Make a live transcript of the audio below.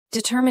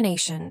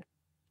Determination.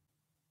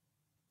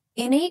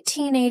 In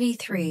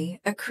 1883,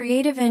 a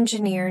creative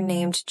engineer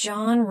named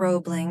John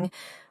Roebling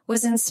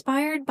was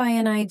inspired by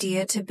an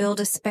idea to build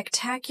a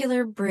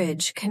spectacular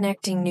bridge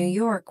connecting New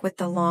York with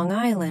the Long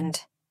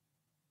Island.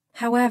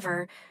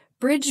 However,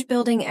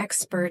 bridge-building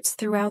experts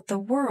throughout the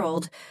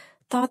world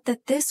thought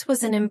that this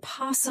was an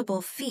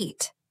impossible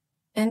feat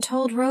and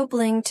told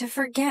Roebling to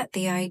forget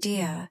the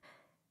idea.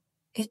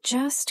 It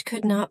just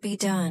could not be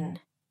done.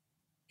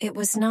 It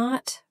was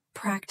not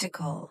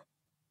practical.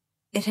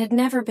 It had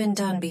never been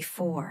done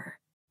before.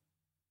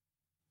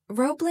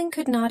 Roebling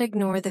could not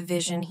ignore the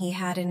vision he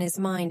had in his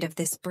mind of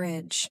this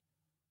bridge.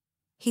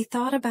 He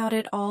thought about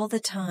it all the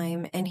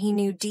time, and he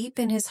knew deep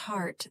in his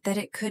heart that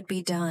it could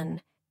be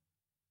done.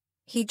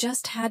 He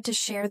just had to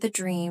share the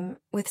dream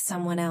with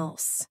someone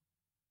else.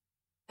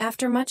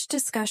 After much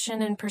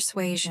discussion and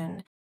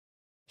persuasion,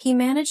 he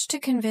managed to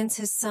convince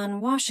his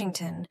son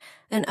Washington,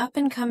 an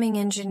up-and-coming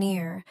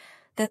engineer,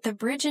 that the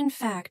bridge in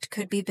fact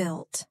could be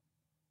built.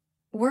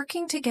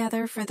 Working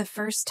together for the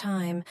first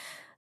time,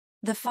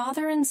 the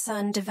father and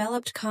son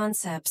developed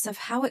concepts of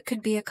how it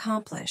could be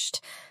accomplished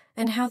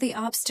and how the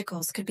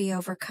obstacles could be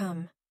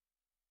overcome.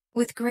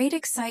 With great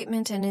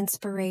excitement and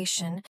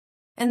inspiration,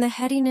 and the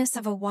headiness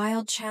of a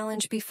wild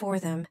challenge before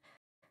them,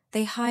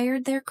 they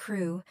hired their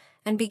crew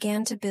and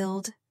began to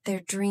build their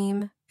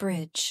dream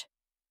bridge.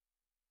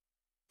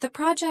 The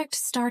project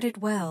started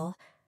well,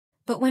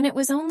 but when it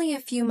was only a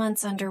few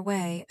months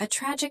underway, a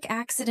tragic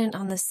accident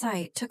on the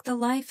site took the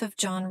life of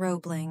John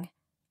Roebling.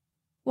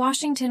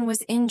 Washington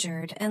was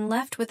injured and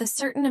left with a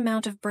certain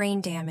amount of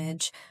brain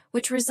damage,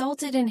 which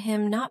resulted in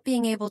him not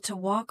being able to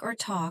walk or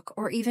talk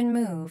or even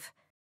move.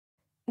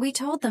 We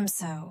told them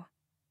so.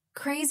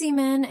 Crazy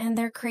men and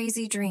their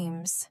crazy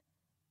dreams.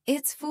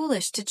 It's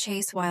foolish to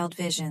chase wild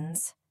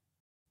visions.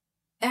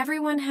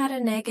 Everyone had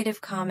a negative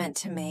comment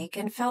to make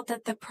and felt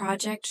that the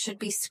project should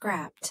be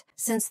scrapped,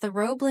 since the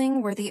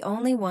Roebling were the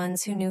only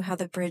ones who knew how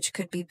the bridge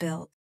could be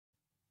built.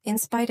 In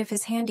spite of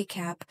his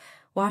handicap,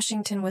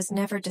 Washington was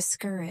never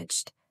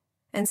discouraged,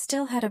 and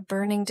still had a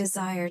burning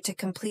desire to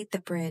complete the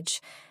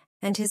bridge,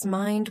 and his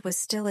mind was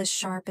still as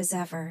sharp as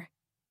ever.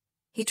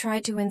 He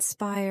tried to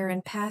inspire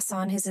and pass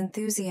on his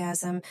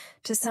enthusiasm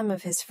to some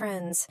of his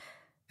friends,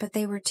 but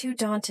they were too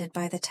daunted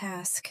by the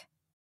task.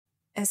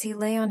 As he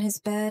lay on his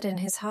bed in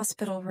his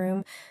hospital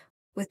room,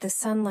 with the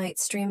sunlight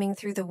streaming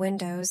through the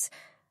windows,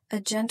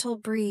 a gentle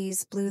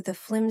breeze blew the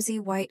flimsy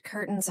white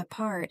curtains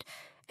apart,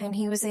 and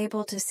he was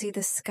able to see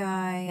the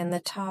sky and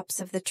the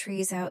tops of the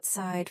trees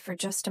outside for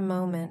just a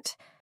moment.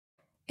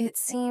 It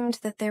seemed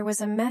that there was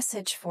a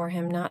message for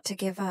him not to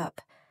give up.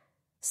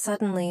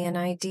 Suddenly an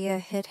idea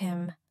hit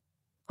him.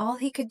 All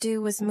he could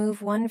do was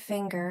move one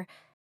finger,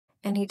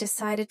 and he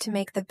decided to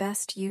make the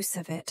best use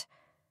of it.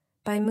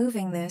 By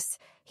moving this,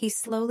 he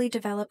slowly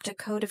developed a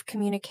code of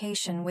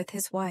communication with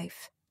his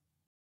wife.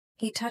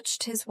 He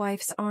touched his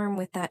wife's arm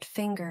with that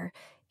finger,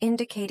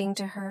 indicating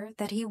to her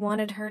that he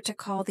wanted her to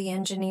call the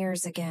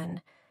engineers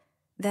again.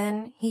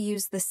 Then he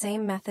used the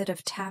same method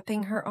of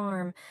tapping her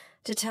arm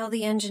to tell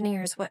the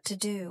engineers what to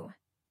do.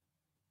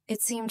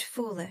 It seemed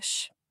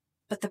foolish,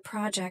 but the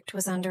project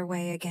was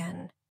underway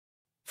again.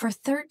 For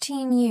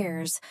 13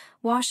 years,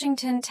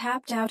 Washington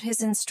tapped out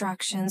his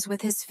instructions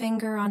with his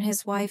finger on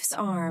his wife's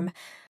arm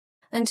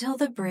until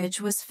the bridge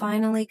was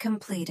finally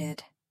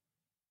completed.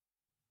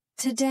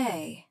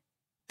 Today,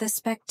 the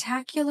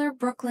spectacular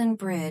Brooklyn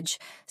Bridge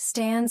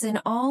stands in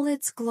all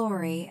its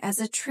glory as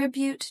a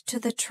tribute to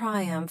the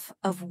triumph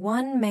of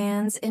one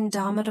man's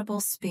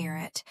indomitable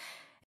spirit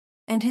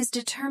and his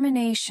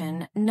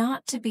determination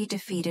not to be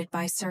defeated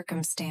by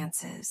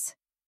circumstances.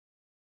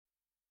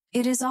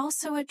 It is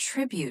also a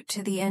tribute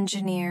to the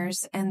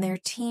engineers and their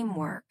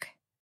teamwork,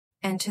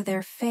 and to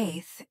their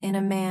faith in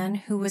a man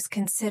who was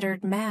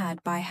considered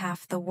mad by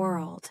half the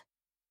world.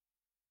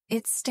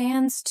 It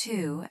stands,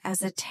 too,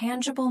 as a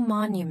tangible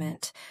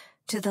monument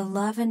to the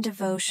love and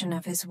devotion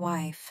of his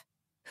wife,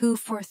 who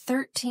for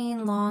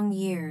 13 long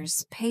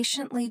years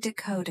patiently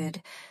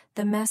decoded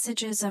the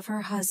messages of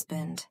her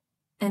husband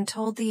and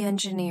told the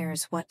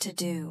engineers what to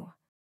do.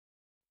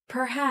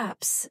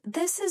 Perhaps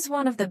this is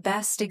one of the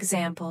best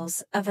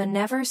examples of a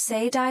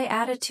never-say-die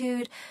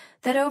attitude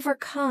that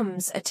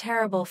overcomes a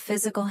terrible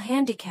physical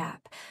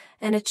handicap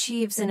and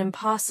achieves an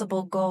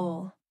impossible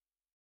goal.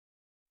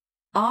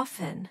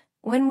 Often,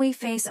 when we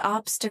face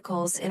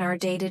obstacles in our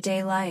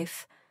day-to-day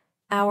life,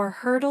 our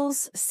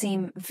hurdles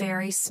seem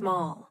very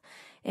small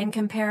in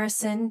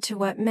comparison to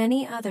what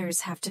many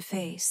others have to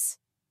face.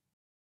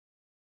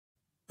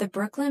 The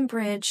Brooklyn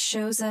Bridge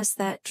shows us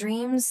that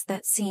dreams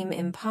that seem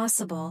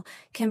impossible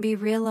can be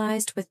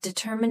realized with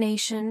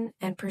determination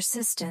and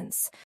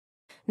persistence,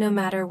 no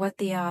matter what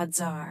the odds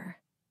are.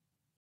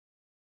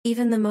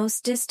 Even the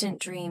most distant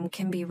dream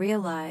can be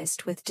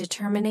realized with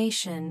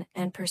determination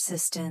and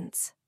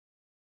persistence.